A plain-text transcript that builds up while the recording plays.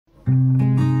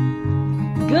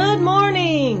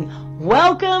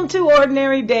Welcome to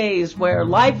Ordinary Days, where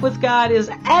life with God is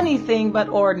anything but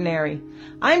ordinary.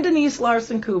 I'm Denise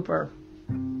Larson Cooper.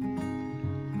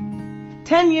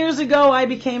 10 years ago, I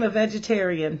became a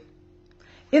vegetarian.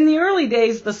 In the early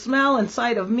days, the smell and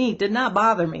sight of meat did not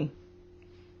bother me.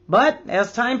 But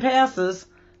as time passes,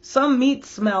 some meat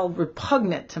smelled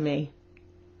repugnant to me.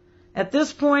 At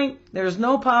this point, there's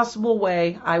no possible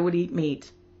way I would eat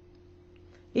meat.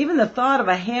 Even the thought of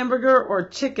a hamburger or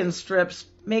chicken strips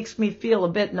makes me feel a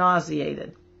bit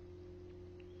nauseated.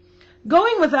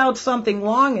 Going without something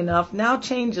long enough now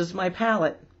changes my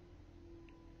palate.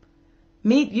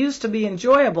 Meat used to be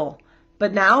enjoyable,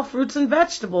 but now fruits and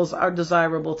vegetables are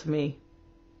desirable to me.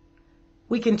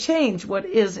 We can change what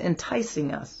is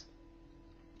enticing us.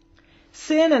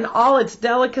 Sin and all its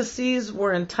delicacies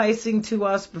were enticing to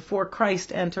us before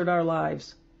Christ entered our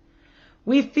lives.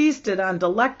 We feasted on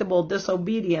delectable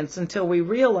disobedience until we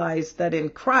realized that in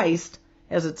Christ,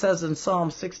 as it says in Psalm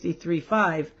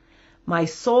 63:5, my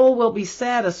soul will be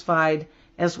satisfied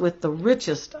as with the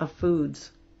richest of foods.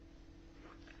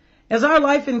 As our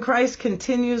life in Christ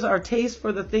continues, our taste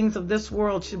for the things of this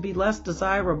world should be less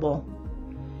desirable.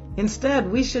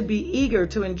 Instead, we should be eager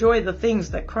to enjoy the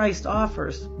things that Christ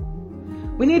offers.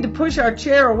 We need to push our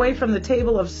chair away from the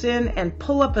table of sin and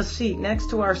pull up a seat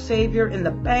next to our Savior in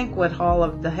the banquet hall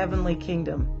of the heavenly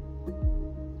kingdom.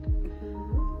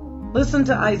 Listen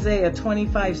to Isaiah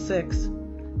 25:6.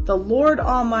 The Lord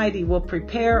Almighty will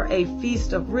prepare a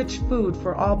feast of rich food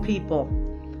for all people,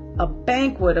 a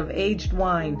banquet of aged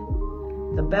wine,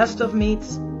 the best of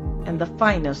meats and the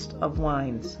finest of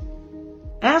wines.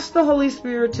 Ask the Holy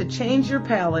Spirit to change your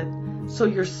palate so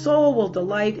your soul will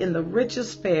delight in the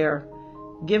richest fare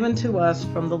given to us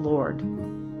from the Lord.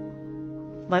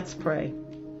 Let's pray.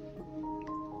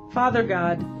 Father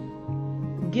God,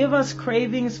 give us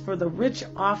cravings for the rich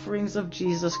offerings of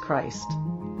Jesus Christ.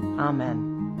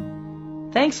 Amen.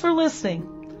 Thanks for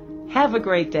listening. Have a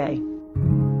great day.